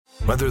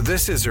Whether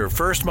this is her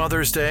first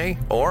Mother's Day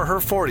or her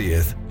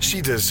 40th, she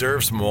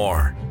deserves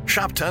more.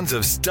 Shop tons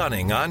of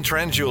stunning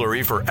on-trend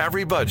jewelry for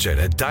every budget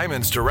at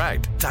Diamonds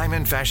Direct.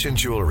 Diamond fashion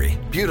jewelry,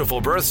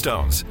 beautiful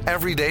birthstones,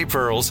 everyday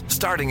pearls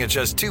starting at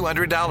just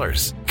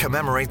 $200.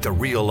 Commemorate the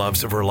real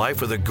loves of her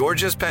life with a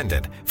gorgeous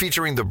pendant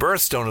featuring the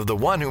birthstone of the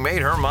one who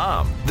made her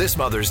mom. This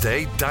Mother's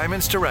Day,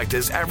 Diamonds Direct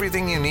is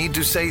everything you need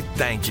to say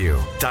thank you.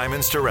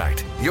 Diamonds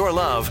Direct, your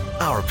love,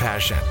 our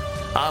passion.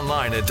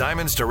 Online at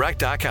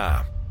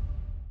diamondsdirect.com.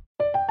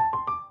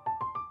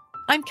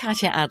 I'm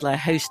Katya Adler,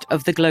 host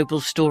of The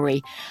Global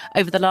Story.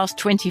 Over the last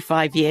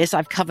 25 years,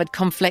 I've covered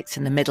conflicts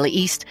in the Middle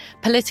East,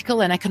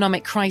 political and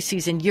economic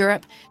crises in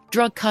Europe,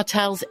 drug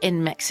cartels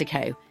in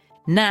Mexico.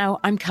 Now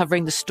I'm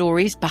covering the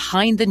stories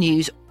behind the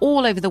news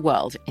all over the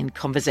world in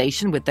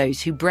conversation with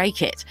those who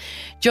break it.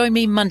 Join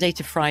me Monday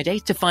to Friday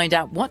to find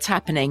out what's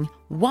happening,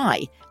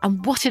 why,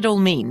 and what it all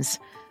means.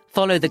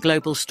 Follow The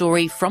Global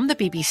Story from the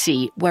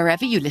BBC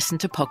wherever you listen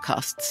to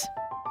podcasts.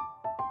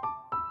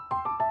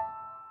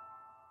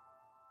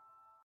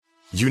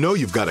 You know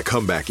you've got a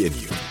comeback in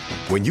you.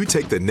 When you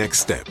take the next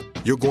step,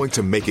 you're going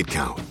to make it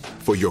count.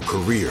 For your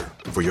career,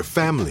 for your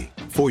family,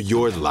 for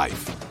your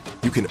life.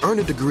 You can earn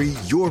a degree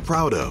you're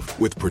proud of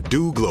with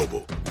Purdue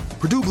Global.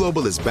 Purdue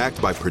Global is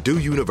backed by Purdue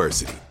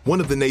University, one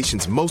of the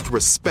nation's most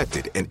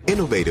respected and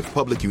innovative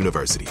public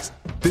universities.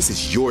 This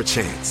is your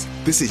chance.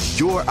 This is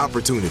your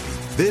opportunity.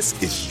 This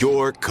is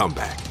your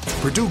comeback.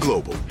 Purdue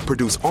Global,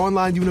 Purdue's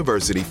online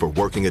university for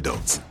working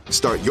adults.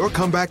 Start your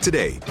comeback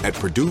today at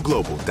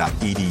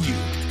purdueglobal.edu.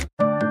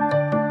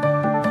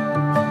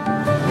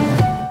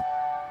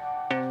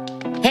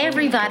 Hey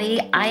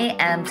everybody, I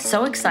am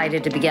so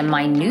excited to begin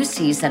my new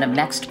season of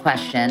Next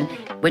Question,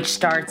 which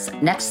starts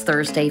next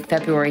Thursday,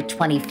 February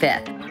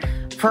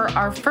 25th. For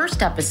our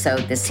first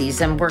episode this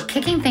season, we're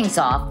kicking things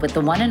off with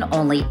the one and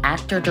only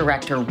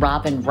actor-director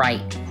Robin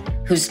Wright,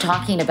 who's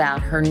talking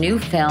about her new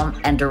film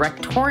and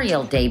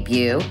directorial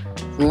debut,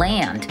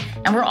 Land.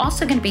 And we're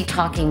also going to be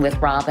talking with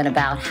Robin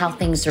about how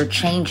things are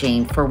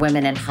changing for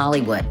women in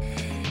Hollywood.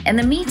 In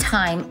the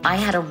meantime, I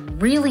had a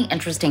really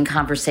interesting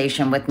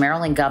conversation with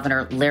Maryland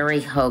Governor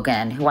Larry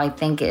Hogan, who I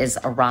think is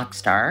a rock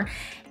star,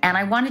 and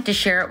I wanted to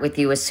share it with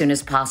you as soon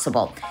as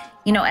possible.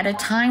 You know, at a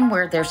time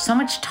where there's so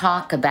much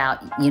talk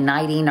about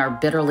uniting our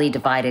bitterly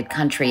divided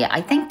country,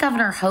 I think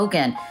Governor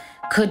Hogan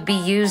could be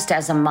used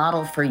as a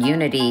model for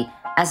unity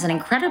as an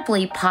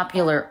incredibly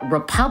popular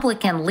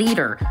Republican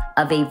leader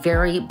of a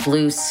very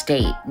blue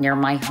state near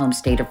my home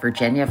state of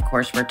Virginia. Of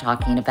course, we're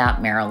talking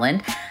about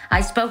Maryland. I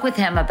spoke with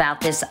him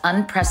about this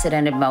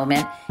unprecedented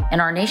moment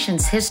in our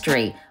nation's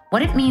history,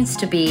 what it means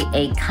to be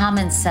a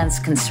common sense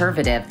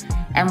conservative,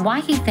 and why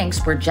he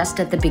thinks we're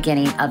just at the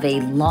beginning of a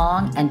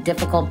long and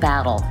difficult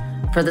battle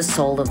for the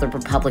soul of the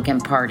Republican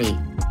Party.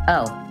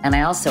 Oh, and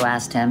I also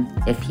asked him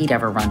if he'd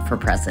ever run for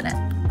president.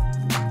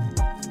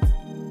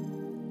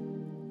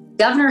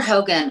 Governor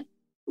Hogan,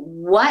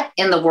 what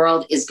in the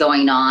world is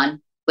going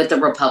on with the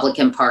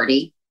Republican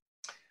Party?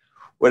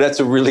 Well, that's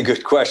a really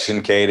good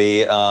question,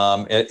 Katie.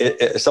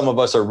 Some of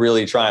us are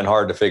really trying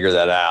hard to figure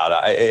that out.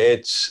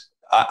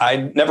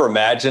 I never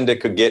imagined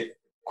it could get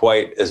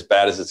quite as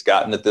bad as it's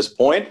gotten at this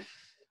point.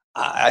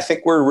 I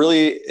think we're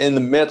really in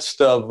the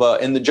midst of,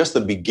 just the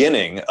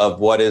beginning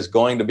of what is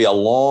going to be a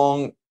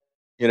long,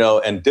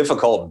 and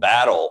difficult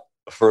battle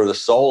for the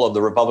soul of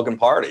the Republican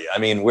Party. I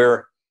mean,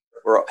 we're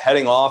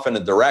heading off in a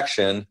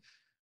direction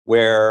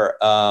where,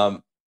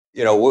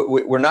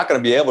 we're not going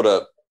to be able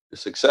to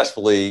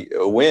successfully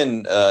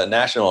win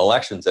national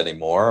elections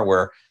anymore,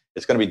 where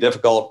it's going to be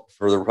difficult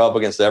for the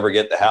Republicans to ever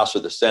get the House or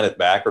the Senate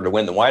back or to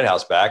win the White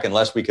House back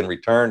unless we can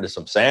return to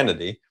some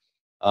sanity.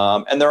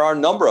 And there are a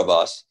number of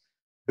us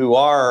who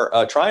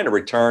are trying to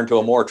return to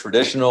a more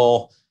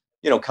traditional,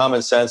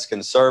 common sense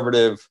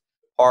conservative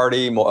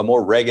party, a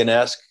more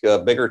Reagan-esque,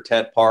 bigger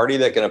tent party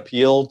that can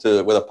appeal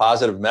to with a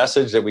positive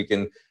message that we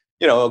can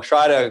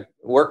try to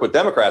work with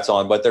Democrats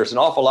on. But there's an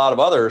awful lot of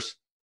others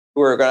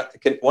who are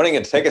wanting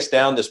to take us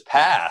down this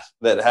path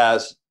that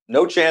has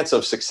no chance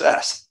of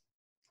success.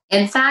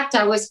 In fact,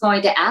 I was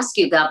going to ask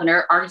you,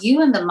 Governor, are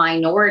you in the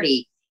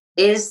minority?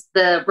 Is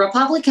the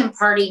Republican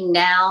Party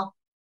now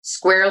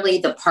squarely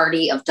the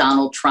party of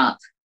Donald Trump?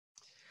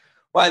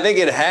 Well, I think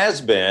it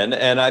has been,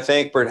 and I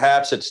think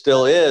perhaps it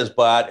still is,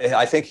 but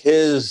I think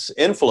his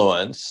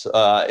influence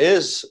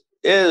is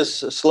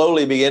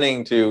slowly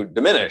beginning to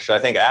diminish. I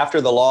think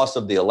after the loss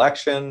of the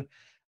election,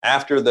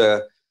 after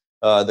the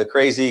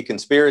crazy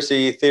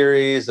conspiracy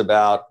theories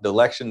about the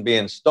election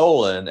being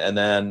stolen, and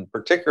then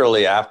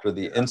particularly after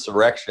the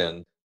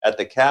insurrection at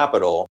the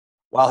Capitol,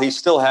 while he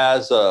still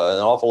has an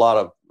awful lot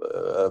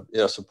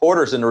of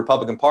supporters in the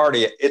Republican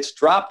Party, it's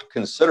dropped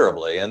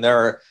considerably, and there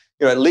are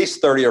at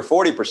least 30 or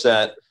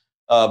 40%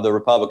 of the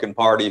Republican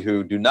Party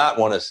who do not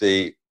want to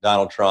see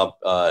Donald Trump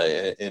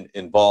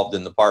involved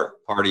in the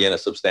party in a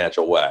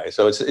substantial way.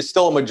 So it's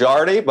still a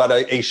majority, but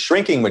a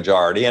shrinking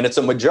majority, and it's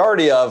a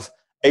majority of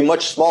a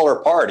much smaller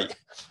party.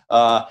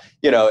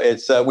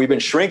 We've been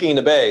shrinking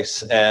the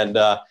base, and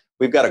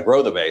we've got to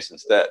grow the base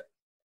instead.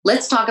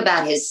 Let's talk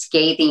about his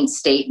scathing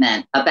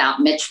statement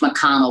about Mitch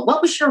McConnell.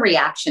 What was your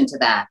reaction to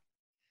that?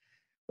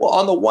 Well,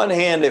 on the one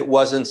hand, it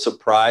wasn't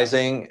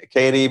surprising,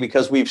 Katie,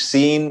 because we've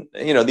seen,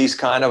 these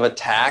kind of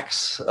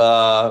attacks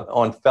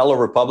on fellow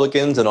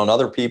Republicans and on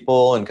other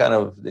people and kind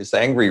of this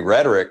angry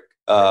rhetoric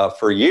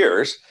for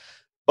years.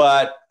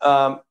 But,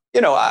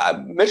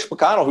 Mitch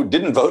McConnell, who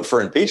didn't vote for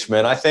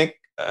impeachment, I think,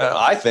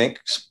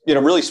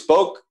 really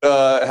spoke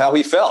how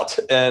he felt.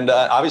 And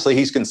obviously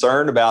he's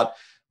concerned about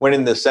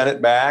winning the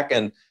Senate back.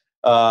 And,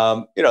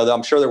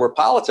 I'm sure there were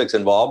politics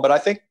involved, but I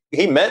think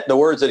he meant the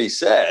words that he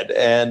said.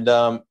 And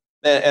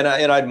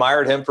I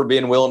admired him for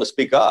being willing to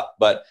speak up.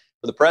 But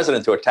for the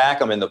president to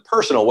attack him in the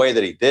personal way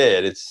that he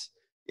did, it's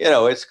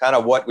kind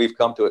of what we've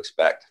come to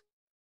expect.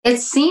 It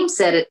seems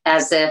that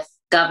as if,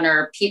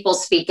 Governor, people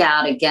speak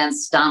out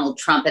against Donald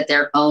Trump at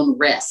their own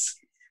risk.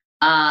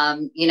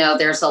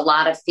 There's a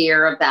lot of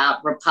fear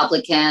about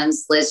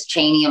Republicans, Liz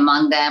Cheney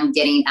among them,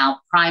 getting out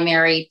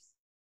primaried.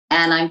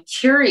 And I'm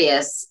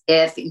curious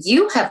if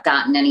you have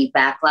gotten any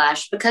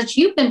backlash, because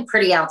you've been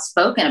pretty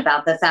outspoken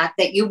about the fact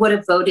that you would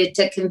have voted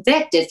to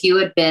convict if you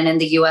had been in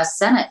the U.S.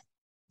 Senate.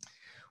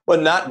 Well,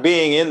 not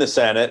being in the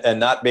Senate and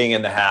not being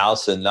in the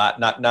House and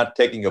not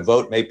taking a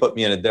vote may put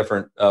me in a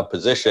different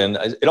position.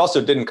 It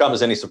also didn't come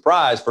as any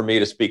surprise for me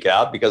to speak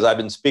out, because I've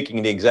been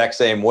speaking the exact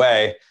same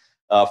way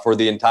for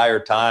the entire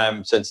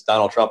time since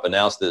Donald Trump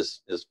announced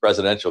his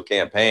presidential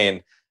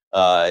campaign,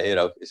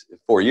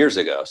 4 years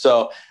ago.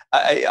 So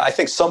I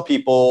think some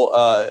people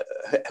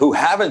who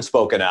haven't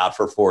spoken out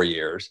for 4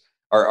 years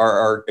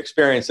are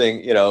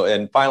experiencing,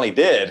 and finally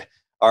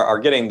are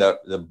getting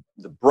the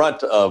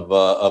brunt of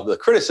the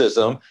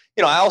criticism.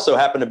 I also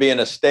happen to be in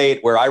a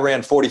state where I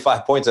ran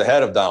 45 points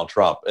ahead of Donald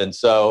Trump. And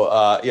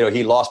so,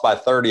 he lost by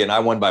 30 and I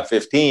won by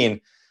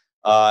 15.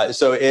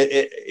 So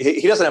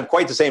he doesn't have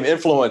quite the same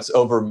influence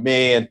over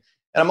me. And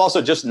I'm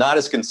also just not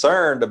as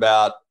concerned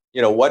about,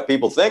 what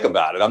people think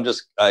about it. I'm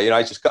just,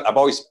 I've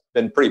always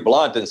been pretty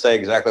blunt and say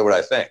exactly what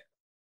I think.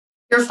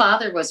 Your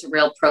father was a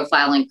real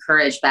profile in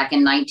courage back in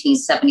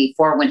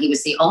 1974 when he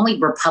was the only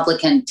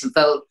Republican to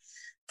vote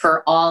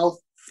for all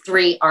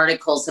 3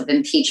 articles of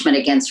impeachment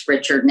against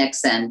Richard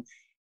Nixon.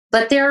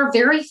 But there are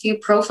very few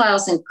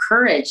profiles in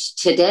courage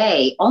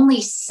today. Only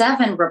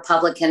 7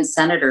 Republican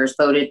senators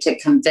voted to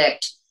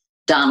convict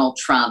Donald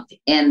Trump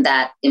in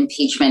that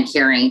impeachment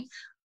hearing.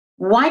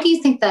 Why do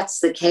you think that's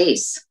the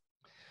case?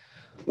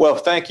 Well,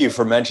 thank you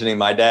for mentioning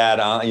my dad.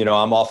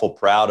 I'm awful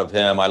proud of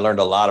him. I learned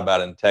a lot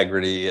about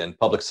integrity and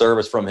public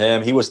service from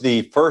him. He was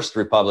the first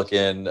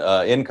Republican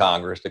in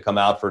Congress to come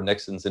out for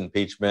Nixon's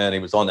impeachment. He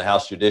was on the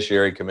House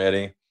Judiciary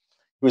Committee.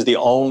 He was the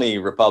only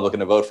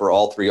Republican to vote for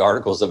all 3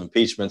 articles of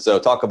impeachment. So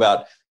talk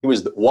about, he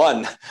was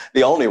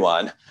the only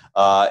one.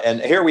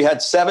 And here we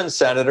had 7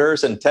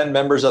 senators and 10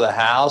 members of the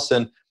House.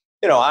 And,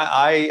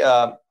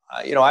 I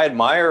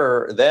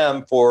admire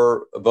them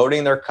for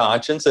voting their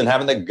conscience and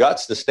having the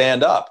guts to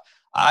stand up.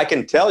 I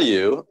can tell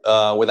you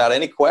without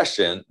any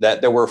question that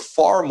there were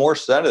far more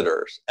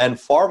senators and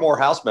far more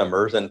House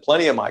members and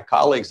plenty of my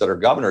colleagues that are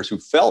governors who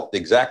felt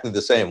exactly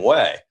the same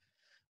way,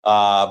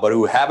 but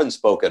who haven't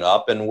spoken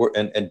up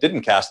and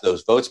didn't cast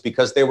those votes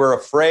because they were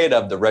afraid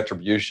of the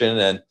retribution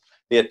and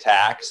the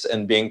attacks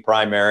and being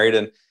primaried.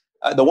 And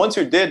the ones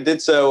who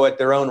did so at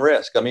their own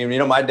risk. I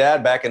mean, my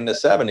dad back in the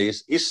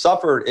 70s, he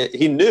suffered.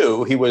 He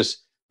knew he was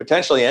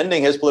potentially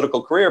ending his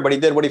political career, but he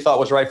did what he thought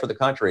was right for the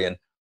country. And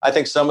I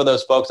think some of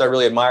those folks, I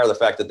really admire the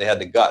fact that they had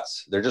the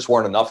guts. There just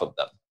weren't enough of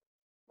them.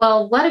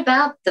 Well, what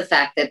about the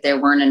fact that there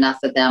weren't enough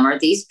of them? Are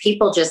these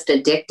people just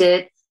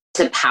addicted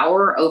to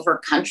power over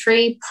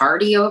country,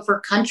 party over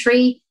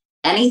country,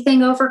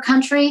 anything over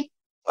country?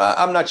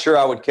 I'm not sure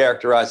I would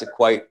characterize it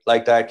quite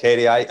like that,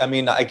 Katie. I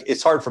mean,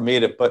 it's hard for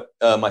me to put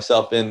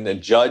myself in and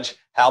judge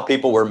how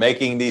people were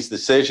making these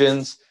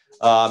decisions.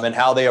 And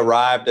how they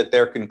arrived at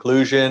their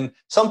conclusion.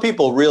 Some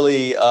people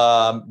really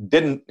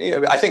didn't,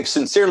 I think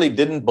sincerely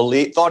didn't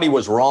believe, thought he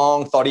was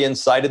wrong, thought he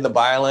incited the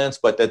violence,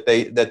 but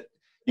that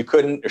you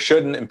couldn't or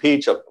shouldn't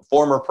impeach a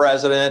former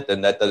president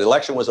and that the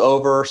election was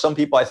over. Some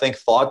people, I think,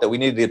 thought that we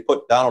needed to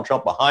put Donald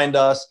Trump behind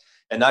us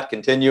and not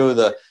continue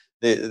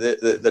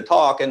the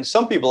talk. And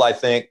some people, I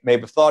think,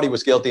 maybe thought he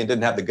was guilty and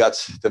didn't have the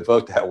guts to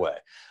vote that way.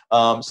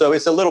 So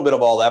it's a little bit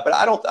of all that, but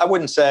I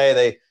wouldn't say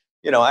they,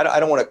 I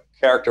don't want to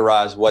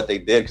characterize what they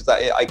did because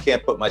I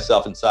can't put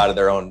myself inside of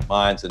their own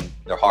minds and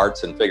their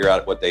hearts and figure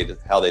out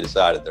how they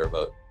decided their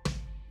vote.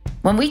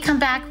 When we come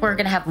back, we're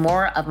going to have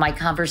more of my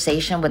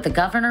conversation with the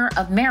governor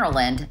of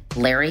Maryland,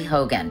 Larry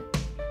Hogan.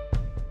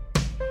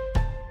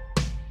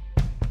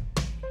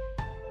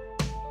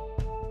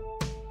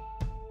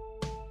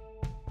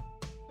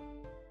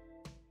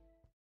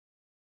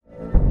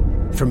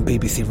 From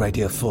BBC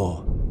Radio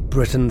 4,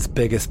 Britain's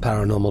biggest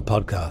paranormal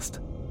podcast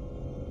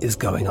is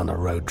going on a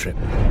road trip.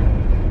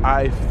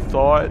 I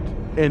thought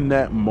in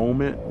that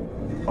moment,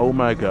 oh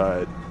my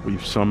God,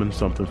 we've summoned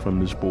something from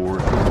this board.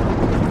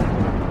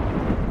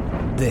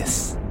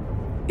 This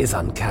is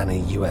Uncanny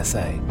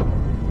USA.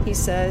 He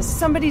says,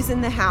 somebody's in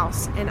the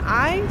house, and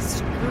I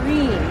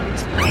screamed.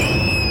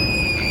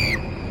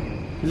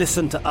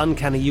 Listen to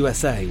Uncanny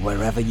USA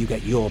wherever you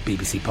get your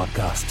BBC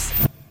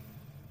podcasts,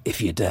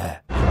 if you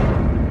dare.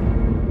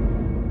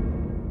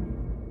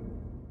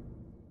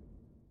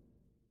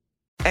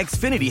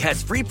 Xfinity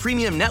has free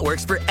premium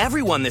networks for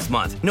everyone this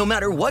month, no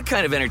matter what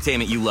kind of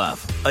entertainment you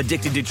love.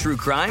 Addicted to true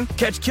crime?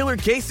 Catch killer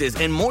cases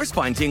and more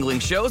spine-tingling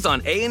shows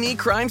on A&E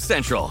Crime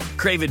Central.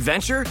 Crave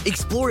adventure?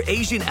 Explore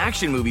Asian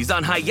action movies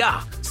on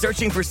Hi-YAH.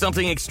 Searching for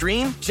something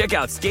extreme? Check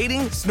out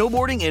skating,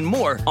 snowboarding, and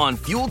more on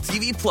Fuel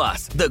TV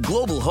Plus, the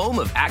global home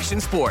of action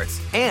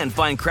sports. And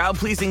find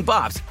crowd-pleasing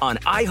bops on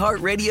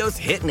iHeartRadio's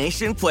Hit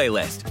Nation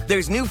playlist.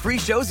 There's new free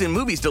shows and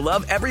movies to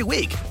love every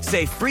week.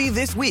 Say free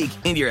this week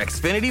in your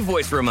Xfinity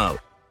voice remote.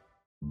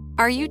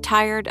 Are you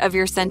tired of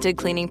your scented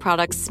cleaning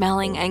products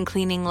smelling and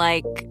cleaning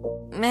like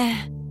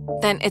meh?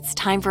 Then it's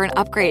time for an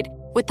upgrade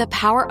with the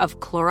power of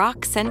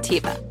Clorox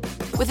Scentiva.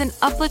 With an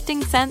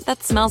uplifting scent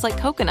that smells like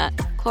coconut,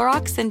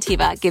 Clorox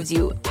Scentiva gives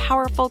you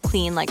powerful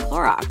clean like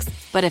Clorox,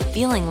 but a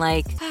feeling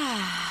like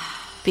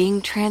being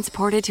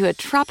transported to a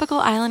tropical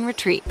island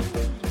retreat.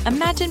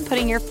 Imagine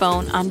putting your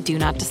phone on Do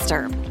Not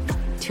Disturb,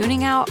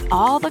 tuning out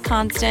all the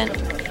constant,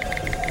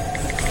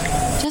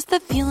 just the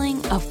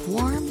feeling of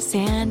warm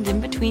sand in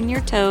between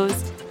your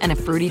toes and a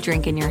fruity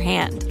drink in your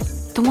hand.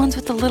 The ones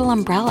with the little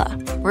umbrella.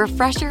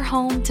 Refresh your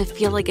home to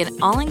feel like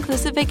an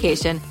all-inclusive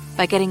vacation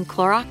by getting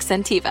Clorox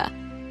Scentiva.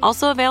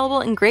 Also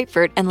available in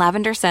grapefruit and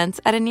lavender scents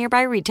at a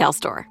nearby retail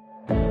store.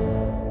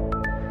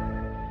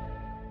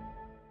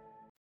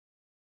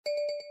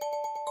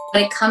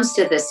 When it comes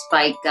to this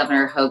fight,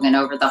 Governor Hogan,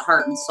 over the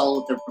heart and soul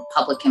of the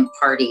Republican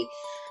Party,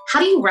 how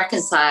do you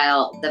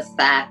reconcile the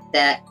fact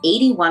that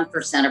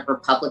 81% of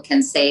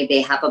Republicans say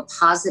they have a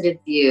positive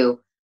view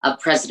of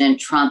President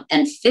Trump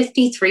and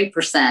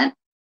 53%,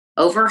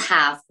 over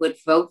half, would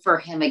vote for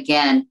him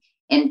again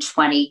in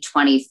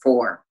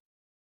 2024?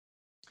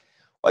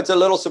 Well, it's a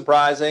little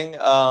surprising,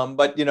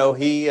 but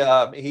he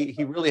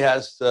really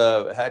has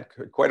had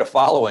quite a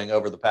following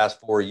over the past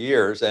 4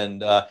 years,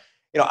 and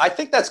I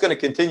think that's going to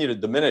continue to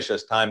diminish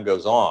as time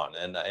goes on.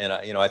 And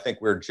I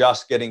think we're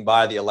just getting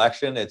by the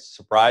election. It's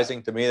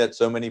surprising to me that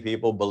so many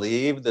people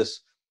believe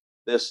this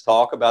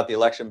talk about the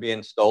election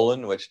being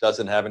stolen, which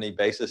doesn't have any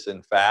basis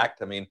in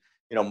fact. I mean,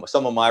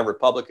 some of my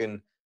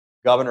Republican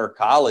governor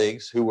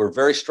colleagues who were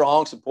very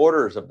strong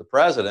supporters of the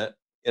president,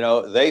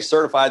 they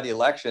certified the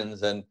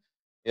elections and,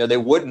 they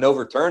wouldn't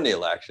overturn the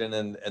election.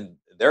 And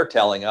they're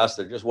telling us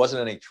there just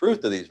wasn't any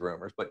truth to these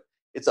rumors. But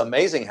it's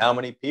amazing how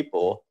many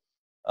people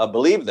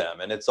believe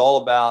them. And it's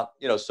all about,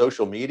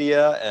 social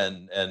media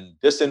and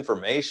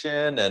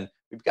disinformation. And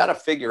we've got to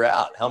figure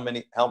out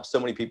how so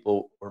many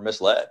people were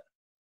misled.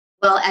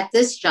 Well, at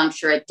this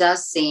juncture, it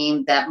does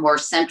seem that more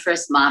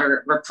centrist,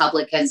 moderate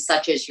Republicans,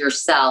 such as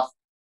yourself,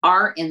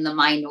 are in the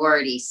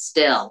minority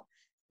still.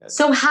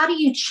 So how do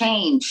you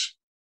change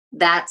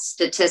that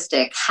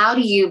statistic? How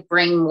do you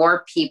bring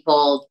more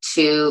people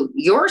to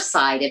your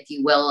side, if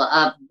you will,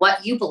 of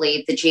what you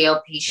believe the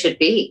GOP should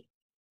be?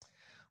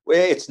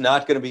 Well, it's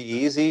not going to be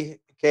easy,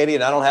 Katie,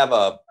 and I don't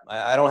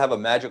have a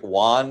magic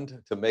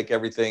wand to make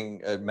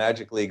everything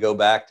magically go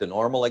back to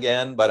normal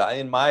again. But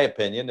in my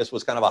opinion, this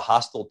was kind of a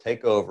hostile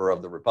takeover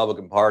of the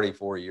Republican Party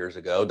 4 years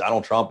ago.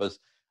 Donald Trump is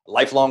a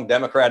lifelong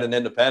Democrat and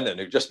independent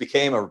who just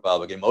became a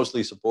Republican,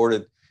 mostly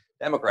supported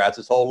Democrats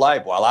his whole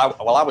life. While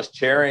I was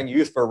chairing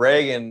Youth for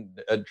Reagan,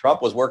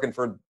 Trump was working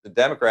for the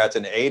Democrats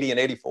in 80 and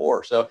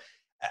 84. So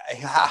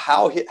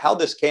how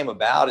this came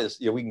about is,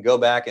 we can go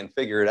back and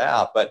figure it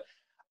out. But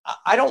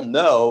I don't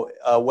know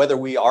whether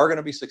we are going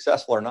to be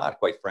successful or not,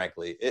 quite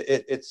frankly.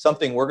 It's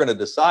something we're going to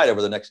decide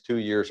over the next 2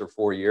 years or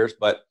 4 years.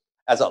 But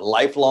as a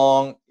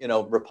lifelong,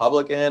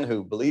 Republican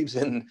who believes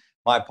in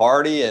my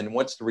party and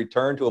wants to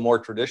return to a more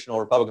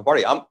traditional Republican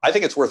Party, I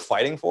think it's worth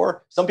fighting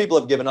for. Some people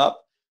have given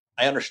up.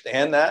 I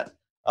understand that.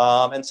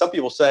 And some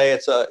people say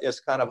it's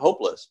kind of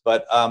hopeless.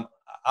 But I'm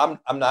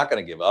not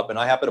going to give up. And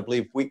I happen to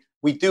believe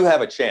we do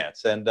have a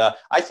chance. And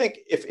I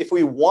think if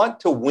we want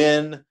to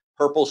win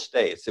purple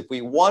states, if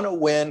we want to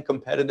win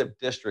competitive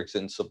districts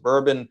in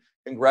suburban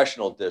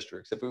congressional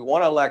districts, if we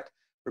want to elect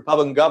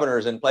Republican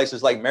governors in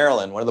places like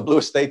Maryland, one of the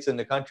bluest states in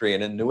the country,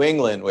 and in New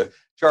England with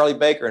Charlie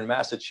Baker in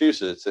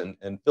Massachusetts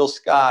and Phil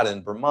Scott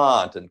in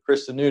Vermont and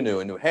Chris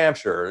Sununu in New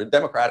Hampshire,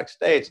 Democratic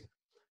states,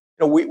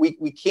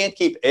 we can't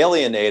keep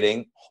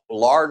alienating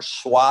large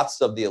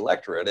swaths of the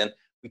electorate, and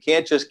we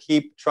can't just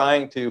keep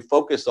trying to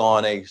focus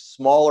on a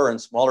smaller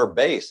and smaller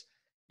base.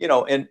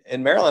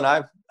 In Maryland,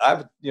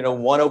 I've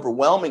won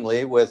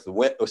overwhelmingly with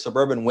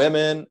suburban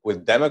women,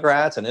 with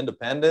Democrats and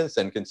independents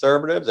and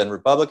conservatives and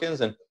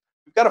Republicans. And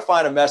we've got to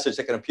find a message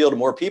that can appeal to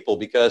more people,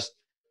 because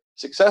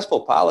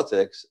successful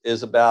politics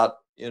is about,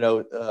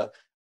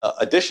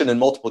 addition and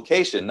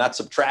multiplication, not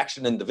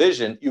subtraction and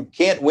division. You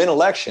can't win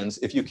elections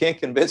if you can't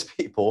convince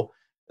people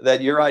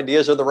that your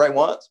ideas are the right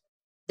ones.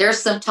 There's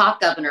some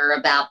talk, Governor,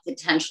 about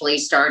potentially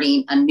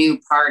starting a new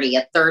party,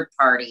 a third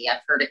party.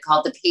 I've heard it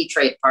called the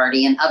Patriot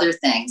Party and other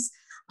things.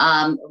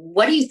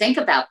 What do you think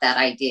about that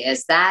idea?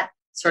 Is that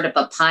sort of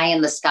a pie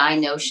in the sky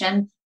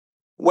notion?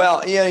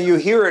 Well, you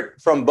hear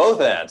it from both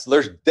ends.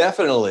 There's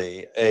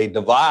definitely a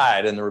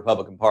divide in the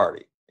Republican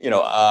Party.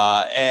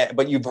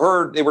 But you've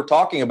heard they were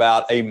talking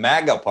about a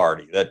MAGA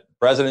party that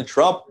President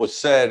Trump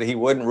said he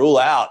wouldn't rule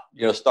out.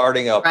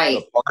 Starting a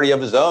party of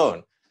his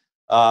own.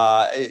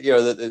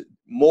 The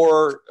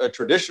more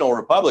traditional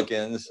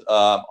Republicans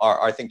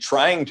are, I think,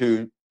 trying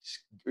to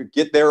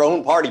get their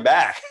own party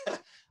back.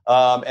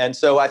 And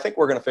so I think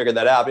we're going to figure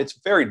that out. It's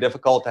very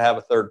difficult to have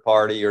a third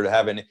party or to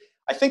have any.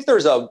 I think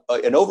there's an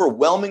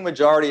overwhelming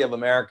majority of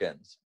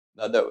Americans.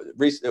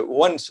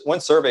 One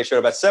survey showed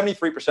about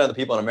 73% of the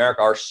people in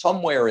America are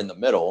somewhere in the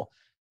middle.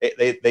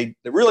 They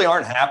really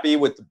aren't happy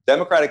with the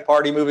Democratic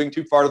Party moving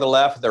too far to the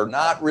left. They're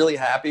not really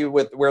happy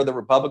with where the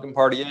Republican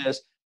Party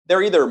is.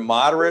 They're either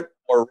moderate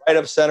or right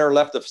of center,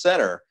 left of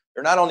center.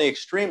 They're not on the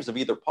extremes of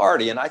either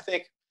party. And I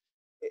think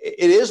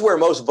it is where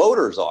most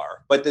voters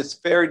are, but it's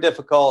very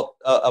difficult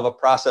of a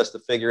process to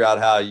figure out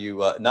how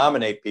you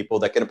nominate people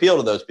that can appeal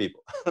to those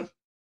people.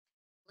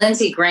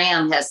 Lindsey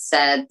Graham has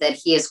said that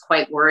he is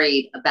quite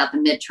worried about the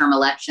midterm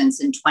elections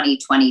in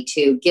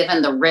 2022,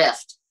 given the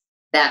rift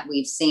that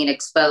we've seen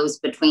exposed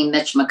between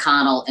Mitch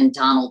McConnell and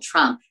Donald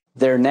Trump.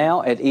 They're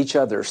now at each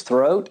other's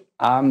throat.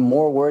 I'm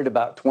more worried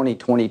about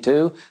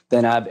 2022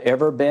 than I've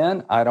ever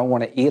been. I don't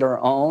want to eat our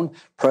own.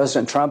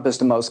 President Trump is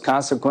the most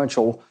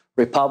consequential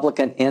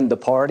Republican in the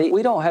party.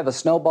 We don't have a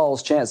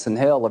snowball's chance in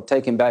hell of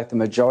taking back the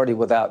majority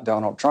without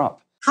Donald Trump.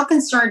 How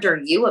concerned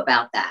are you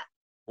about that?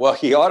 Well,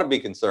 he ought to be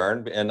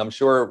concerned, and I'm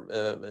sure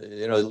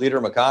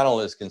Leader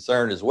McConnell is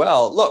concerned as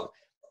well. Look,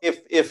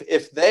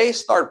 if they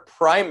start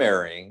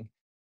primarying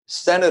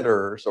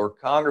senators or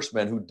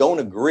congressmen who don't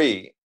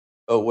agree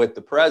with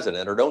the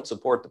president or don't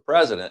support the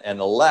president and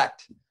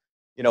elect,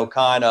 more,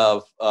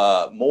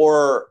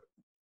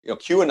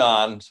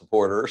 QAnon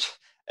supporters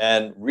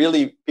and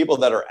really people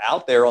that are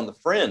out there on the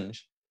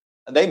fringe,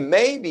 they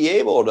may be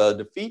able to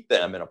defeat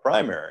them in a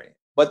primary,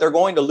 but they're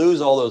going to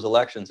lose all those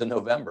elections in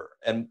November.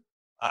 And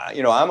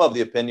I'm of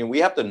the opinion we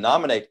have to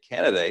nominate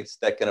candidates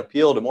that can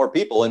appeal to more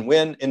people and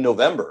win in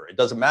November. It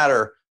doesn't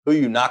matter who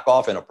you knock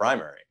off in a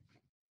primary.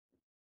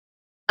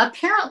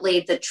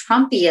 Apparently, the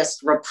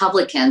Trumpiest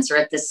Republicans are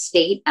at the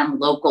state and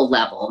local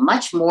level,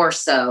 much more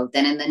so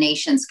than in the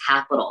nation's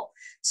capital.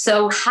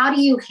 So how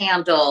do you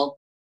handle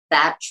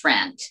that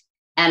trend?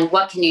 And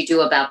what can you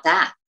do about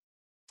that?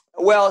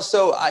 Well,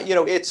 so,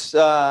 it's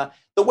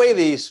the way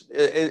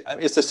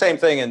it's the same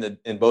thing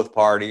in both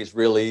parties,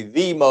 really.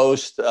 The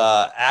most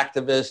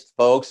activist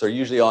folks are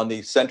usually on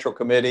these central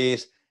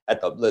committees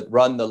that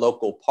run the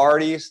local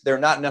parties. They're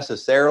not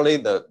necessarily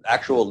the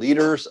actual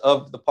leaders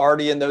of the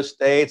party in those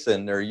states,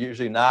 and they're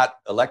usually not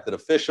elected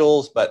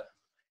officials. But,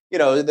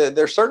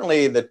 they're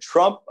certainly the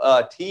Trump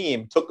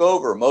team took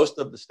over most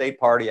of the state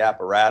party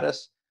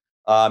apparatus.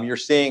 You're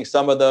seeing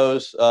some of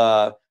those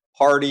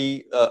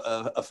party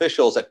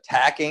officials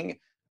attacking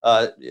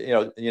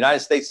United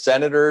States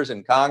senators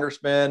and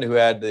congressmen who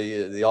had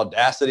the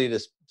audacity to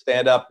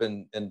stand up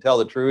and tell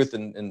the truth.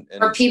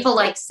 Or people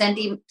like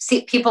Cindy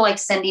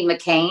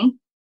McCain.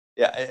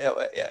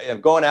 Yeah,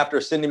 going after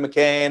Cindy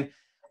McCain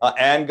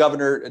and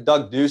Governor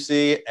Doug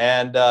Ducey,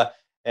 and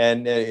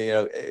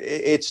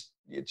it's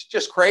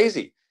just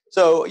crazy.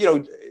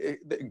 So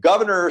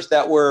governors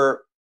that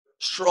were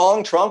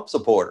strong Trump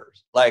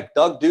supporters, like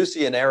Doug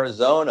Ducey in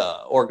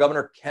Arizona or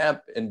Governor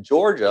Kemp in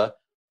Georgia,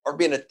 are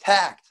being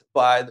attacked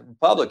by the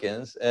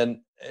Republicans, and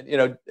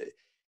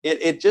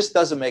it just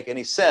doesn't make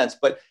any sense.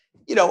 But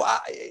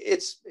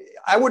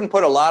I wouldn't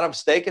put a lot of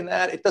stake in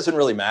that. It doesn't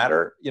really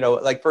matter.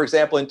 Like, for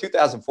example, in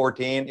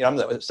 2014, I'm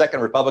the second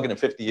Republican in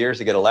 50 years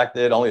to get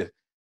elected, only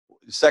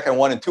the second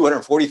one in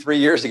 243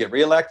 years to get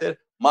reelected.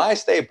 My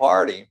state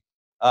party,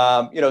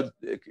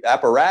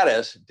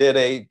 apparatus did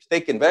a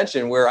state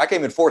convention where I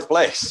came in fourth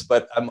place,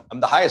 but I'm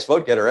the highest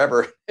vote getter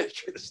ever in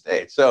the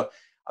state. So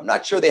I'm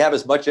not sure they have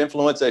as much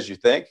influence as you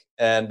think.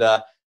 And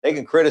they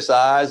can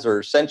criticize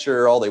or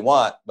censure all they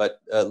want,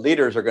 but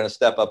leaders are going to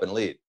step up and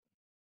lead.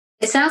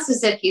 It sounds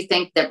as if you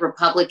think that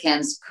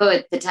Republicans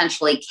could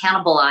potentially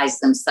cannibalize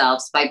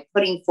themselves by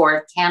putting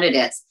forth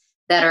candidates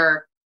that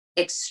are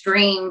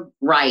extreme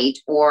right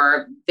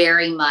or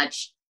very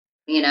much,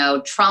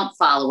 Trump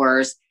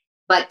followers,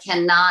 but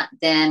cannot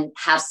then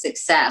have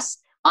success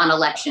on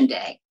election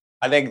day.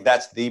 I think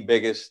that's the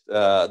biggest,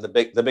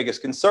 the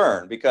biggest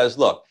concern, because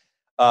look,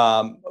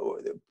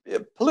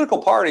 political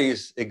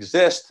parties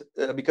exist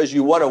because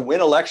you want to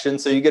win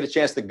elections so you get a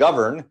chance to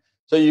govern,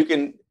 so you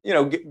can,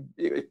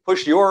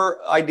 push your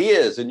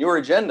ideas and your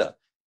agenda.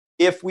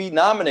 If we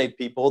nominate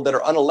people that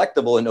are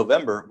unelectable in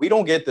November, we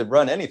don't get to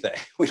run anything.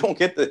 We're not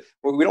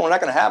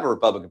going to have a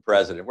Republican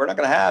president. We're not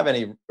going to have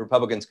any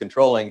Republicans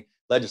controlling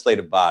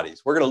legislative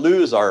bodies. We're going to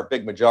lose our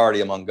big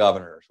majority among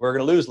governors. We're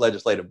going to lose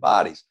legislative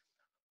bodies.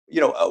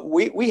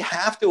 We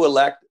have to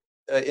elect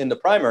in the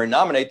primary,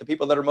 nominate the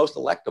people that are most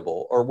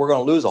electable, or we're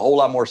going to lose a whole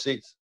lot more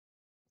seats.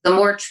 The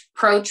more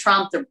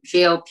pro-Trump the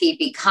GOP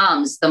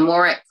becomes, the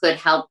more it could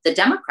help the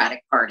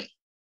Democratic Party.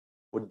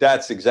 Well,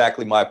 that's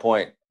exactly my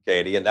point,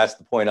 Katie, and that's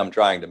the point I'm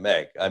trying to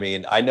make. I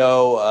mean, I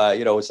know,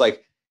 it's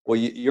like well,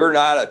 you're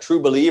not a true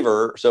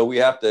believer, so we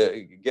have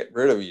to get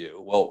rid of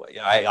you. Well,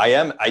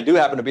 I do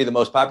happen to be the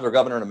most popular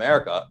governor in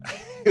America,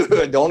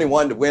 the only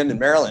one to win in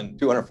Maryland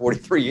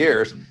 243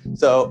 years.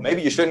 So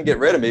maybe you shouldn't get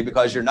rid of me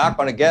because you're not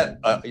going to get,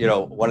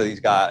 one of these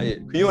guys.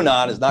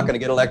 QAnon is not going to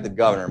get elected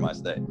governor in my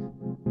state.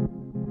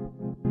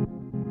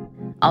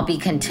 I'll be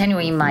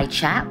continuing my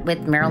chat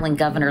with Maryland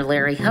Governor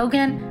Larry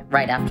Hogan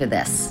right after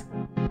this.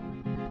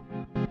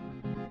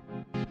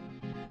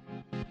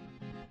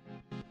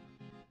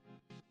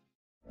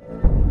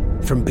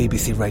 From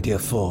BBC Radio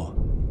 4,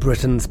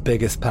 Britain's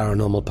biggest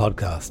paranormal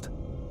podcast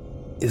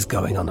is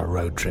going on a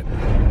road trip.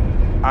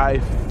 I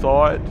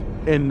thought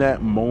in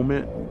that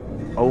moment,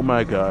 oh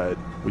my God,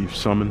 we've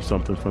summoned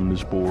something from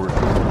this board.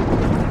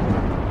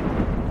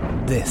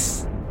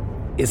 This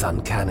is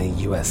Uncanny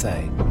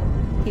USA.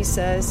 He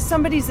says,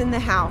 somebody's in the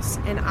house,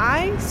 and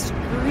I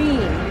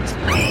screamed.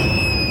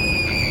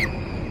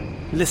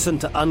 Listen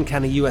to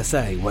Uncanny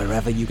USA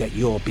wherever you get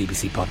your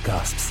BBC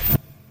podcasts,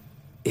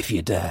 if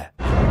you dare.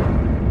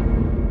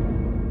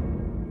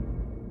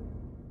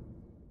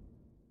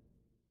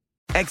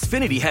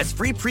 Xfinity has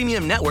free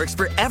premium networks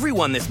for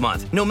everyone this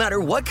month, no matter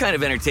what kind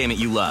of entertainment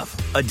you love.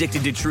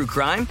 Addicted to true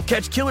crime?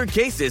 Catch killer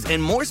cases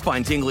and more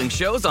spine-tingling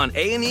shows on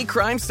A&E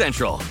Crime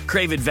Central.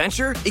 Crave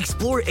adventure?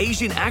 Explore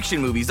Asian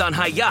action movies on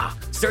Hi-YAH.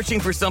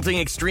 Searching for something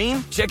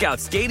extreme? Check out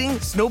skating,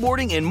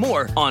 snowboarding, and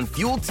more on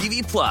Fuel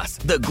TV Plus,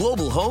 the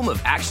global home of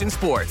action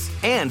sports.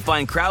 And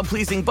find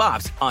crowd-pleasing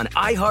bops on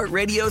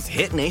iHeartRadio's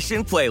Hit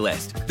Nation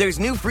playlist. There's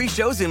new free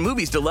shows and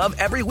movies to love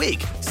every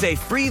week. Say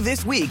free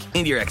this week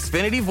in your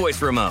Xfinity voice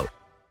remote.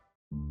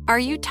 Are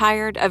you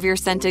tired of your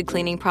scented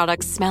cleaning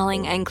products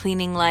smelling and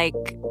cleaning like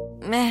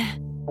meh?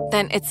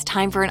 Then it's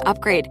time for an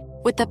upgrade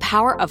with the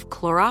power of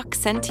Clorox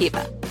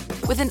Scentiva.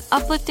 With an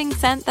uplifting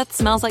scent that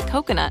smells like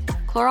coconut,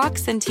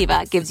 Clorox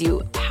Scentiva gives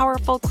you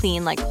powerful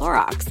clean like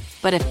Clorox,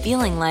 but a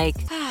feeling like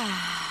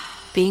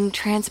being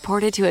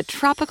transported to a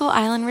tropical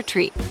island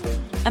retreat.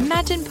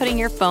 Imagine putting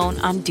your phone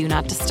on Do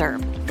Not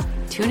Disturb,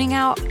 tuning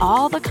out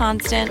all the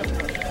constant,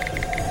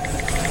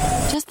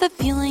 just the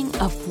feeling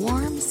of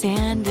warm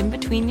sand in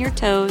between your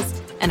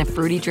toes and a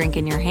fruity drink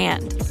in your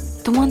hand.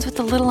 The ones with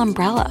the little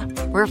umbrella.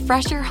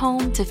 Refresh your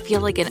home to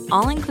feel like an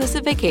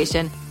all-inclusive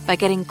vacation by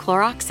getting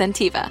Clorox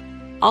Scentiva.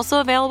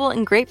 Also available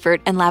in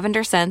grapefruit and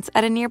lavender scents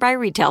at a nearby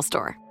retail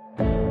store.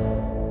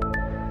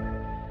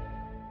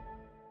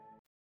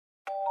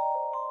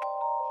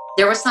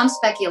 There was some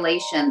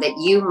speculation that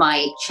you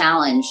might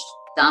challenge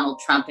Donald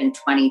Trump in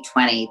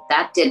 2020.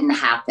 That didn't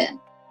happen.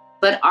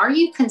 But are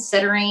you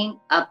considering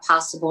a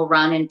possible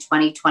run in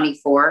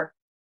 2024?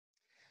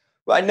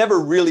 Well, I never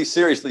really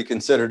seriously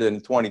considered it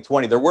in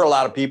 2020. There were a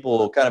lot of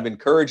people kind of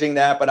encouraging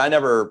that, but I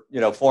never,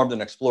 formed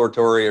an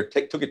exploratory or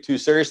took it too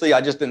seriously.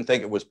 I just didn't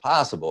think it was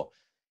possible.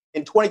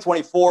 In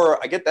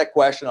 2024, I get that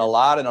question a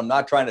lot, and I'm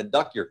not trying to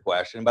duck your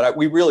question, but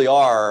we really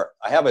are.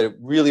 I have a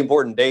really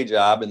important day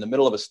job in the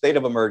middle of a state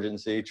of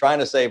emergency, trying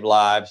to save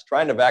lives,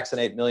 trying to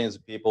vaccinate millions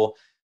of people,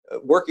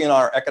 working on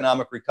our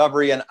economic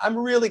recovery. And I'm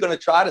really going to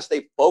try to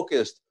stay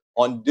focused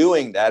on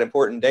doing that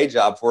important day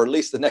job for at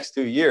least the next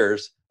 2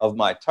 years of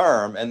my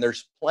term. And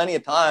there's plenty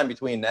of time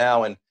between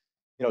now and,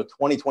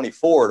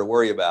 2024 to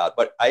worry about.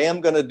 But I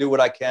am going to do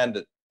what I can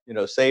to,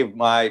 save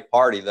my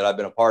party that I've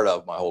been a part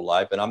of my whole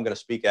life. And I'm going to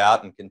speak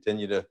out and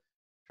continue to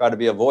try to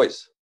be a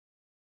voice.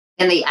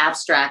 In the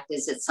abstract,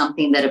 is it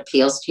something that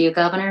appeals to you,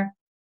 Governor?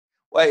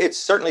 Well, it's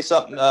certainly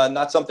something,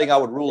 not something I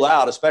would rule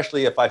out,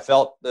 especially if I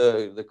felt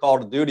the call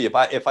to duty. If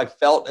I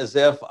felt as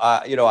if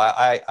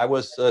I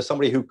was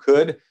somebody who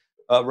could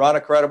run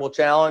a credible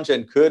challenge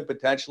and could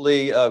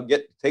potentially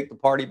take the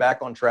party back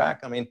on track.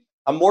 I mean,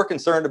 I'm more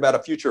concerned about a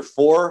future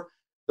for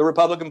the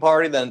Republican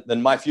Party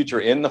than my future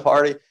in the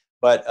party.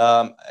 But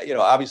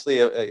obviously,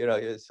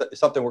 it's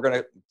something we're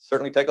going to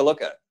certainly take a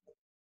look at.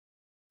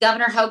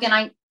 Governor Hogan,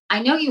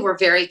 I know you were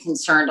very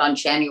concerned on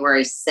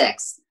January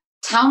 6th.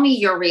 Tell me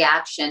your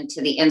reaction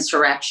to the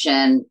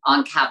insurrection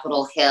on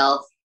Capitol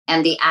Hill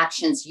and the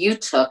actions you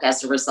took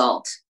as a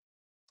result.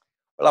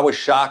 Well, I was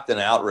shocked and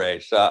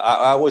outraged.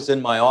 I was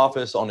in my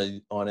office on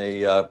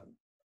a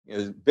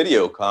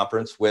video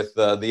conference with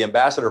the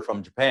ambassador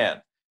from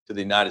Japan to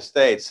the United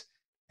States,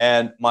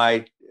 and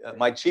my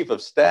chief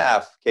of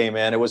staff came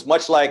in. It was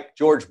much like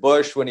George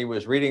Bush when he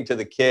was reading to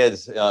the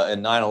kids in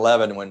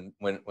 9/11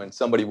 when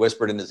somebody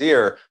whispered in his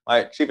ear.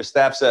 My chief of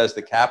staff says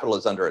the Capitol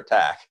is under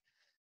attack.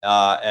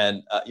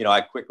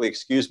 I quickly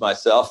excused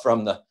myself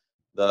from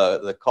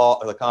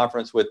the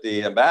conference with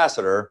the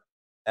ambassador.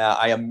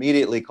 I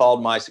immediately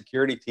called my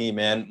security team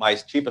in. My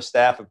chief of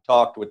staff had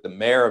talked with the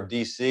mayor of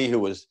D.C., who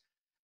was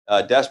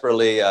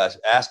desperately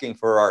asking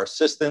for our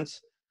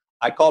assistance.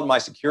 I called my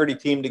security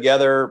team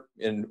together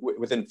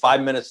within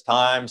 5 minutes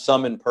time,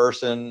 some in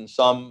person,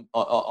 some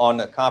on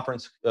a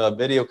conference,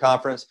 video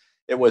conference.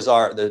 It was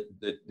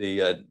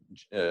the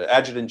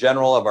adjutant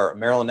general of our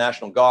Maryland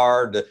National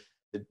Guard,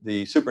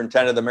 the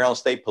superintendent of the Maryland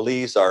State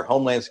Police, our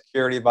Homeland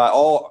Security, by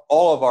all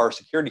of our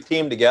security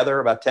team together,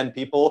 about 10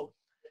 people,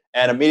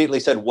 and immediately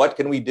said, what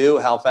can we do?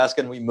 How fast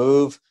can we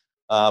move?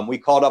 We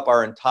called up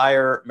our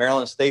entire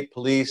Maryland State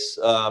Police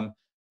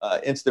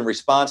incident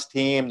response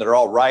team. They're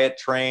all riot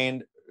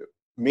trained,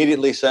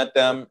 immediately sent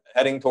them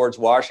heading towards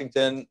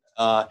Washington.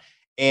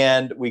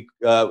 And we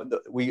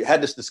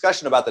had this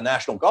discussion about the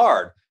National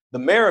Guard. The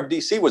mayor of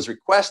D.C. was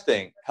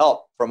requesting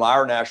help from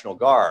our National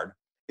Guard.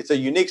 It's a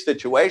unique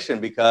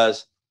situation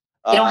because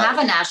they don't have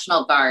a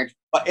National Guard.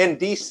 In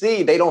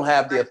D.C., they don't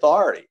have the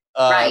authority.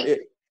 Right.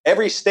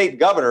 Every state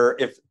governor,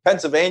 if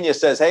Pennsylvania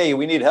says, hey,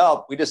 we need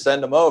help, we just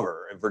send them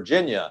over. In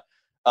Virginia.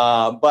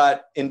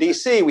 But in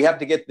D.C., we have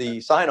to get the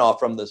sign off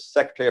from the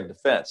Secretary of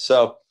Defense.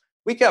 So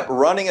we kept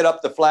running it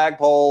up the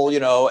flagpole,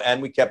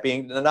 and we kept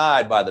being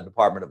denied by the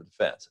Department of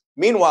Defense.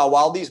 Meanwhile,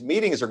 while these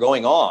meetings are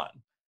going on,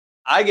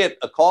 I get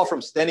a call from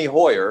Steny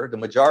Hoyer, the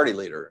majority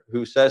leader,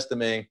 who says to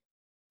me,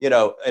 in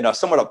a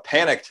somewhat of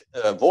panicked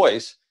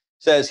voice,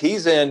 says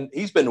he's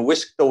been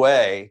whisked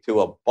away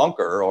to a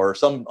bunker or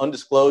some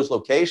undisclosed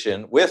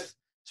location with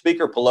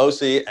Speaker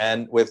Pelosi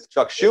and with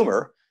Chuck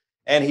Schumer.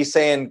 And he's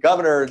saying,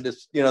 Governor,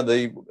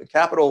 the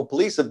Capitol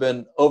Police have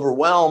been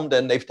overwhelmed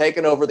and they've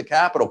taken over the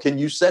Capitol. Can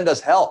you send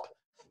us help?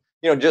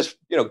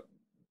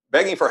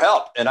 Begging for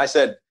help. And I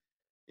said,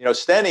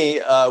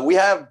 Steny, we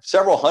have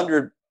several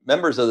hundred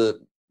members of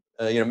the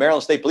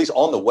Maryland State Police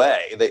on the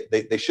way.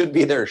 They should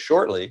be there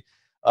shortly.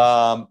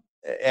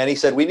 And he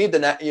said, we need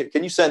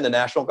can you send the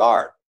National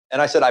Guard?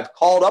 And I said, I've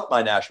called up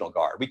my National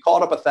Guard. We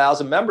called up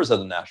 1,000 members of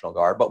the National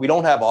Guard, but we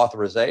don't have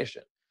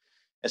authorization.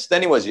 And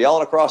Steny was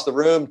yelling across the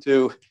room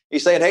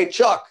he's saying, hey,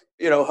 Chuck,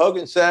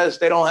 Hogan says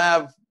they don't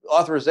have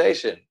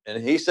authorization.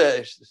 And he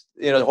says,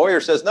 Hoyer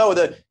says, no,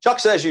 Chuck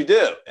says you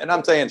do. And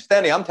I'm saying,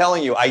 Steny, I'm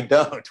telling you, I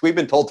don't. We've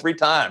been told 3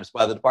 times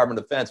by the Department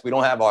of Defense, we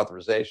don't have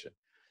authorization.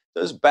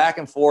 So it's back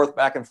and forth.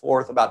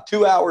 About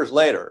 2 hours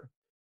later,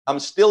 I'm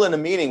still in a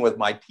meeting with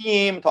my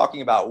team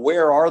talking about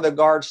where are the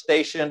guards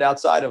stationed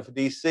outside of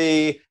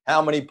D.C.,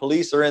 how many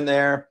police are in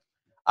there.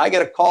 I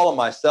get a call on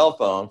my cell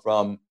phone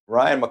from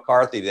Ryan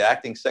McCarthy, the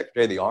acting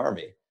Secretary of the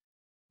Army.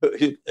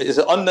 He is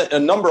a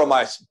number on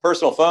my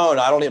personal phone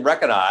I don't even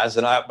recognize,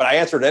 but I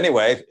answered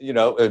anyway,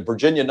 a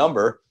Virginia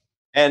number.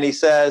 And he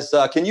says,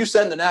 can you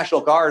send the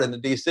National Guard into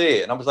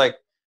D.C.? And I was like,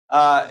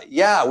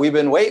 yeah, we've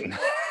been waiting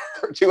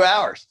for 2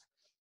 hours.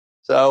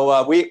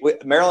 So we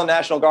Maryland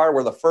National Guard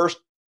were the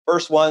first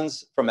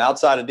ones from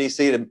outside of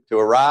D.C. to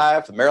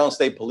arrive. The Maryland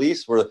State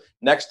Police were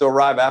next to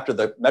arrive after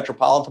the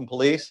Metropolitan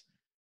Police.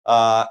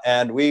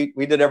 And we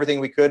did everything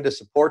we could to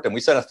support them.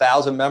 We sent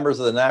 1,000 members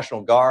of the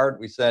National Guard.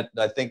 We sent,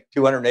 I think,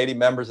 280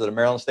 members of the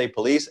Maryland State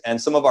Police and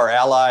some of our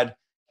allied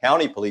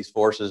county police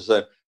forces,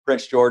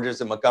 Prince George's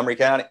and Montgomery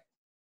County.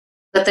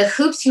 But the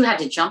hoops you had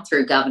to jump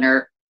through,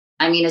 Governor,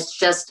 it's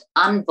just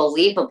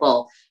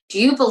unbelievable. Do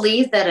you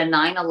believe that a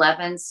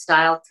 9/11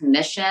 style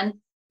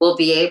commission will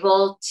be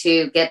able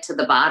to get to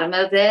the bottom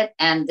of it?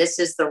 And this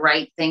is the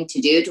right thing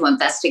to do to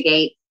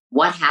investigate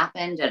what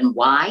happened and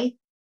why?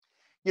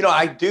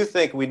 I do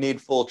think we need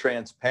full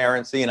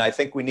transparency, and I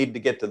think we need to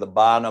get to the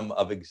bottom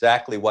of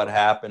exactly what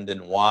happened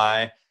and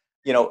why.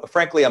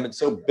 Frankly, I'm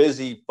so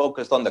busy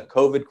focused on the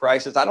COVID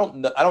crisis. I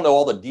don't know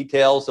all the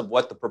details of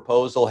what the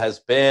proposal has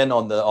been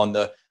on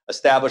the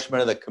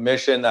establishment of the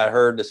commission that I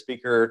heard the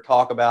speaker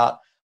talk about.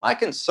 My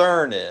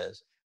concern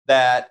is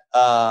that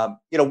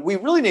we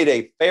really need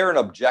a fair and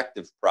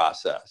objective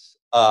process.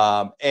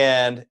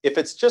 And if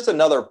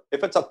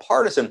it's a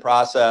partisan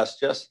process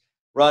just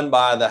run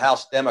by the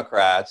House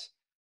Democrats,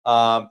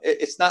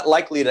 it's not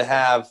likely to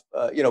have,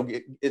 we're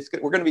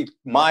going to be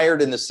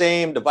mired in the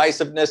same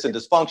divisiveness and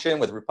dysfunction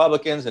with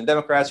Republicans and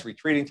Democrats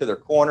retreating to their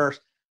corners.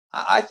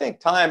 I think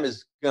time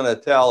is going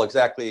to tell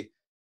exactly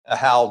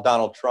how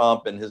Donald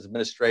Trump and his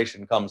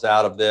administration comes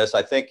out of this.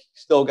 I think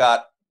he's still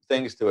got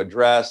things to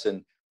address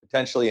and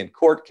potentially in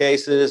court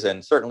cases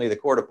and certainly the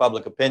court of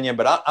public opinion.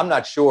 But I'm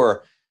not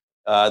sure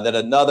that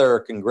another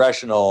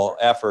congressional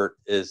effort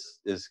is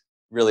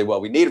really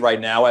what we need right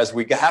now, as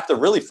we have to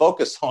really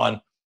focus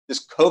on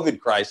this COVID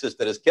crisis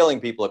that is killing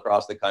people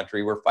across the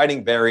country. We're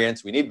fighting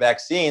variants. We need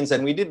vaccines,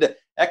 and we need the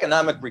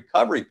economic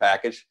recovery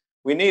package.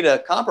 We need a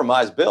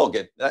compromise bill.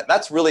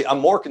 That's really, I'm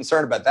more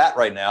concerned about that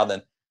right now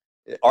than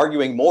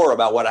arguing more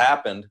about what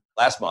happened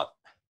last month.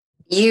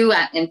 You,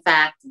 in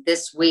fact,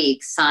 this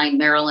week signed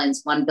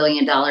Maryland's $1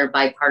 billion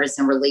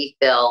bipartisan relief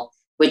bill,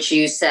 which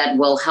you said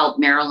will help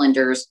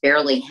Marylanders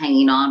barely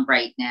hanging on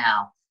right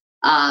now.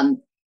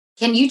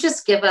 Can you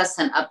just give us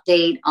an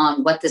update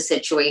on what the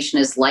situation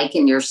is like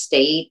in your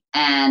state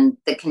and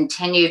the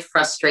continued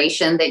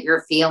frustration that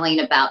you're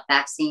feeling about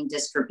vaccine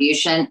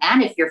distribution,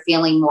 and if you're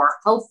feeling more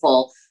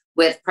hopeful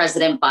with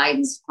President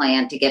Biden's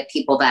plan to get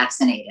people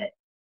vaccinated?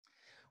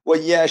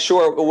 Well, yeah,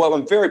 sure. Well,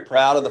 I'm very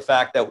proud of the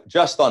fact that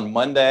just on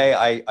Monday,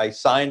 I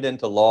signed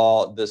into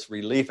law this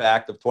Relief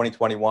Act of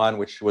 2021,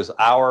 which was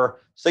our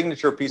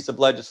signature piece of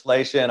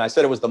legislation. I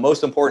said it was the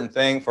most important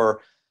thing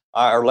for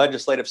our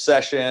legislative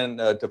session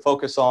to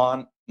focus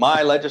on.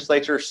 My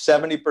legislature,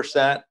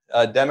 70%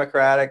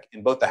 Democratic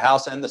in both the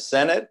House and the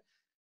Senate.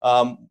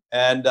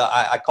 And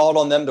I called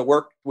on them to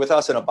work with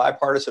us in a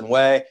bipartisan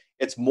way.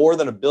 It's more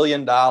than $1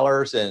 billion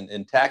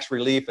in tax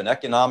relief and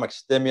economic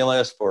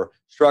stimulus for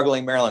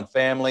struggling Maryland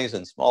families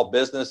and small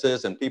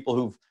businesses and people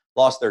who've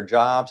lost their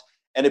jobs.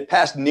 And it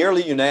passed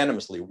nearly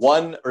unanimously.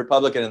 One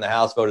Republican in the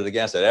House voted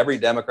against it. Every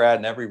Democrat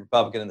and every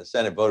Republican in the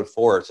Senate voted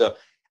for it. So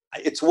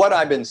it's what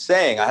I've been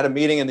saying. I had a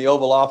meeting in the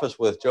Oval Office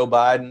with Joe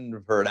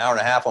Biden for an hour and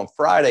a half on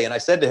Friday. And I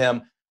said to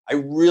him, I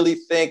really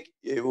think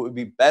it would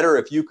be better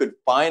if you could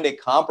find a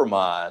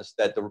compromise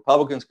that the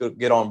Republicans could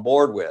get on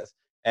board with.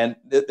 And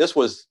this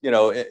was,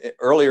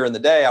 earlier in the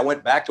day, I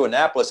went back to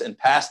Annapolis and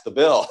passed the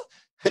bill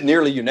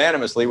nearly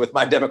unanimously with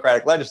my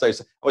Democratic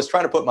legislators. I was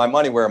trying to put my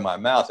money where my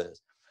mouth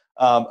is.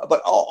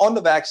 But on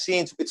the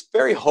vaccines, it's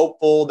very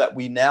hopeful that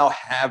we now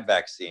have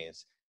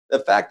vaccines. The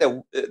fact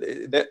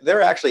that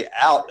they're actually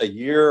out a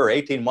year or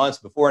 18 months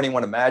before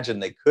anyone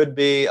imagined they could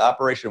be.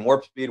 Operation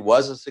Warp Speed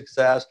was a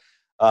success,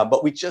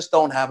 but we just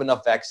don't have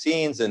enough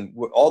vaccines. And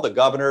all the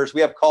governors,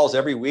 we have calls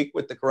every week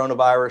with the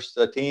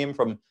coronavirus team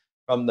from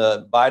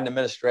the Biden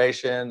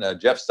administration.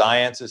 Jeff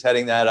Zients is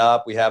heading that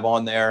up. We have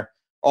on there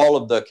all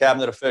of the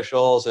cabinet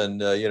officials and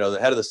the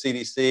head of the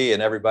CDC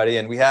and everybody.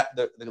 And we have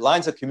the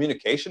lines of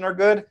communication are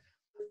good.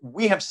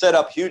 We have set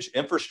up huge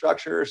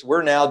infrastructures.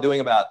 We're now doing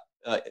about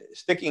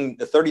sticking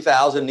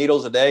 30,000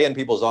 needles a day in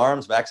people's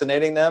arms,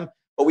 vaccinating them.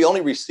 But we only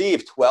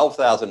receive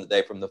 12,000 a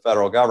day from the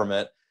federal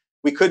government.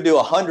 We could do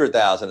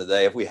 100,000 a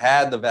day if we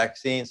had the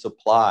vaccine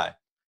supply.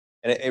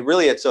 And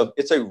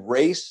it's a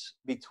race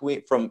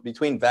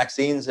between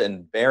vaccines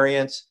and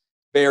variants.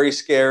 Very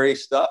scary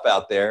stuff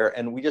out there,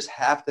 and we just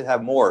have to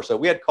have more. So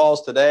we had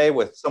calls today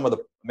with some of the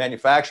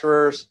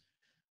manufacturers.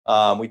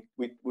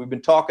 We've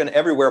been talking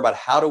everywhere about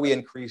how do we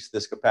increase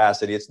this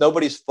capacity. It's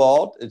nobody's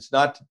fault. It's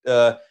not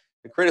to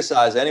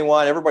criticize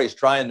anyone. Everybody's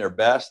trying their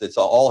best. It's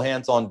all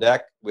hands on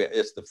deck.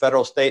 It's the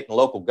federal, state, and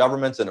local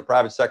governments and the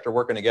private sector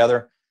working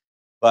together.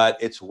 But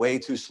it's way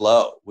too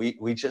slow.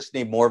 We just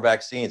need more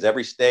vaccines.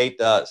 Every state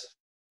does.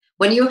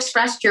 When you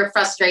expressed your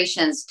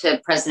frustrations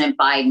to President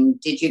Biden,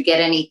 did you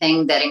get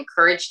anything that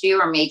encouraged you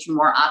or made you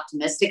more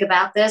optimistic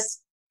about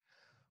this?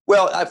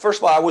 Well, first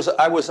of all,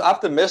 I was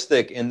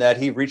optimistic in that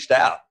he reached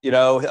out,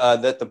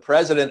 that the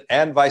president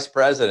and vice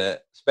president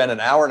spent an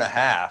hour and a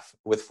half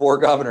with 4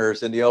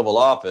 governors in the Oval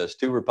Office,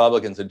 2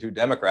 Republicans and 2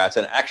 Democrats,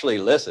 and actually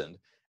listened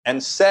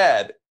and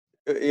said,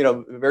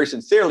 very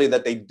sincerely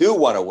that they do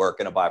want to work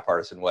in a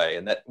bipartisan way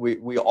and that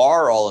we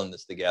are all in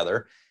this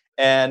together.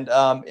 And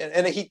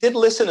he did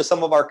listen to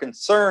some of our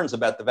concerns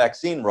about the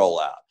vaccine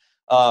rollout.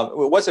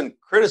 It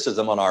wasn't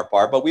criticism on our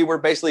part, but we were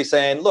basically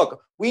saying,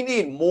 look, we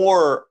need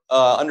more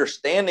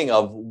understanding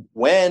of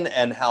when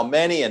and how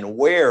many and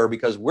where,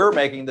 because we're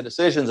making the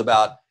decisions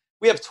about,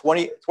 we have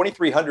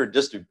 2,300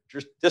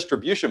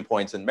 distribution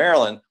points in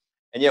Maryland,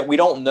 and yet we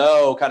don't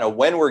know kind of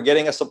when we're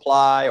getting a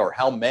supply or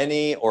how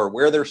many or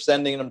where they're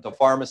sending them to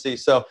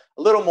pharmacies. So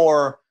a little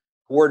more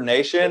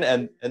coordination,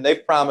 and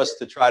they've promised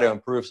to try to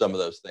improve some of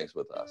those things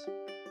with us.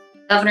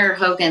 Governor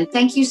Hogan,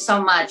 thank you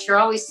so much. You're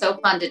always so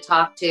fun to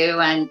talk to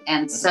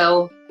and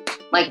so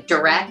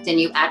direct, and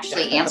you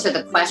actually answer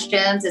the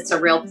questions. It's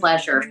a real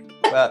pleasure.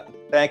 Well,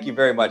 thank you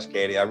very much,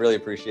 Katie. I really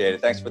appreciate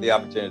it. Thanks for the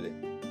opportunity.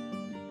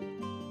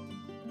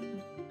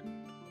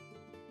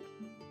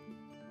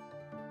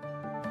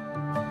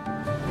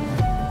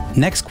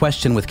 Next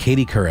Question with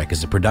Katie Couric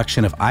is a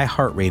production of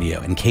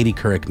iHeartRadio and Katie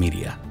Couric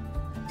Media.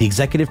 The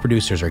executive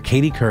producers are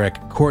Katie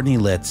Couric, Courtney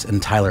Litz,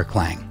 and Tyler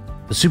Klang.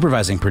 The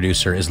supervising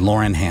producer is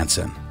Lauren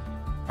Hansen.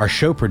 Our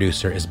show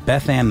producer is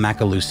Beth Ann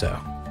Macaluso.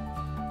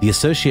 The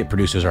associate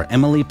producers are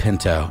Emily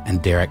Pinto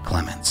and Derek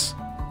Clements.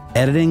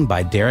 Editing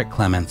by Derek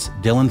Clements,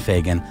 Dylan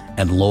Fagan,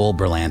 and Lowell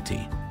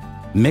Berlanti.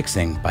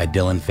 Mixing by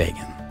Dylan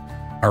Fagan.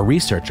 Our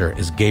researcher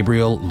is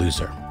Gabriel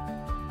Loser.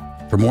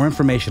 For more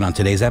information on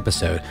today's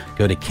episode,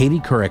 go to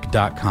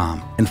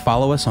katiecouric.com and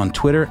follow us on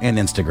Twitter and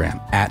Instagram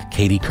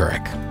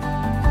 @KatieCouric.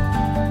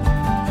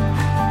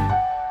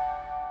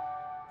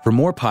 For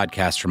more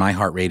podcasts from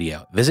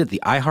iHeartRadio, visit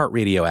the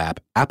iHeartRadio app,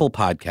 Apple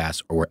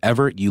Podcasts, or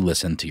wherever you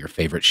listen to your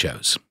favorite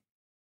shows.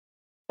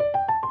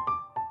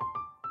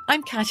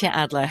 I'm Katya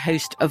Adler,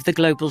 host of The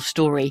Global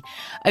Story.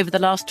 Over the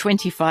last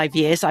 25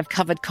 years, I've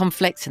covered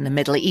conflicts in the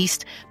Middle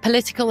East,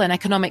 political and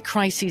economic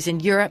crises in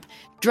Europe,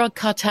 drug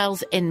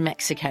cartels in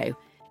Mexico.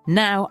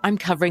 Now I'm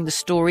covering the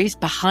stories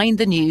behind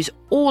the news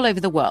all over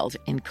the world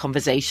in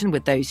conversation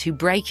with those who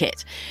break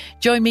it.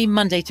 Join me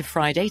Monday to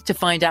Friday to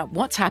find out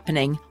what's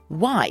happening,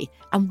 why,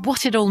 and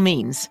what it all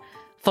means.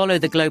 Follow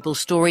The Global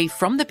Story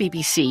from the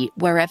BBC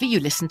wherever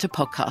you listen to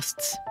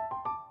podcasts.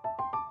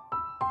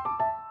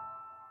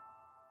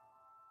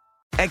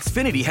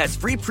 Xfinity has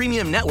free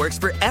premium networks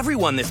for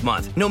everyone this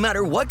month, no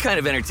matter what kind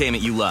of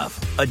entertainment you love.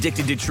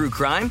 Addicted to true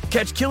crime?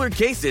 Catch killer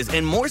cases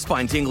and more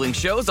spine-tingling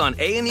shows on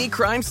A&E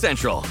Crime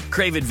Central.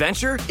 Crave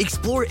adventure?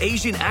 Explore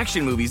Asian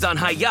action movies on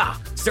Hi-YAH.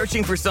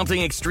 Searching for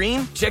something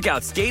extreme? Check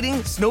out skating,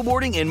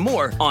 snowboarding, and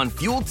more on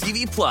Fuel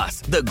TV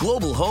Plus, the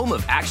global home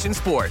of action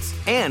sports.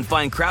 And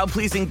find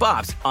crowd-pleasing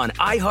bops on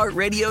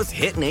iHeartRadio's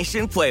Hit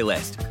Nation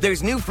playlist.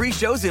 There's new free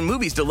shows and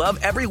movies to love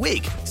every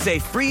week. Say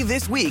free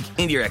this week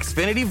in your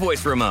Xfinity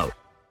voice remote.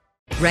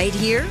 Right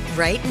here,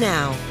 right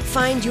now.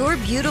 Find your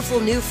beautiful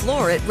new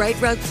floor at Right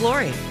Rug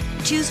Flooring.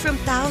 Choose from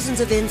thousands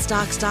of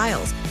in-stock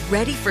styles,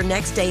 ready for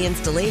next day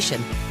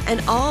installation,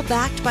 and all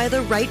backed by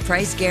the right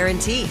price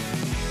guarantee.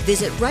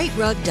 Visit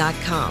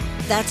rightrug.com.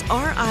 That's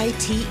RITERUG.com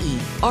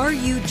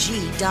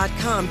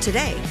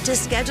today to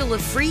schedule a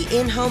free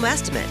in-home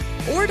estimate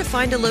or to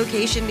find a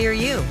location near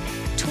you.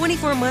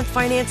 24-month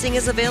financing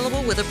is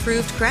available with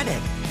approved credit.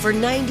 For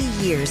 90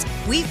 years,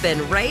 we've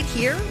been right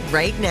here,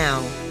 right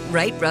now.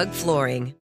 Right Rug Flooring.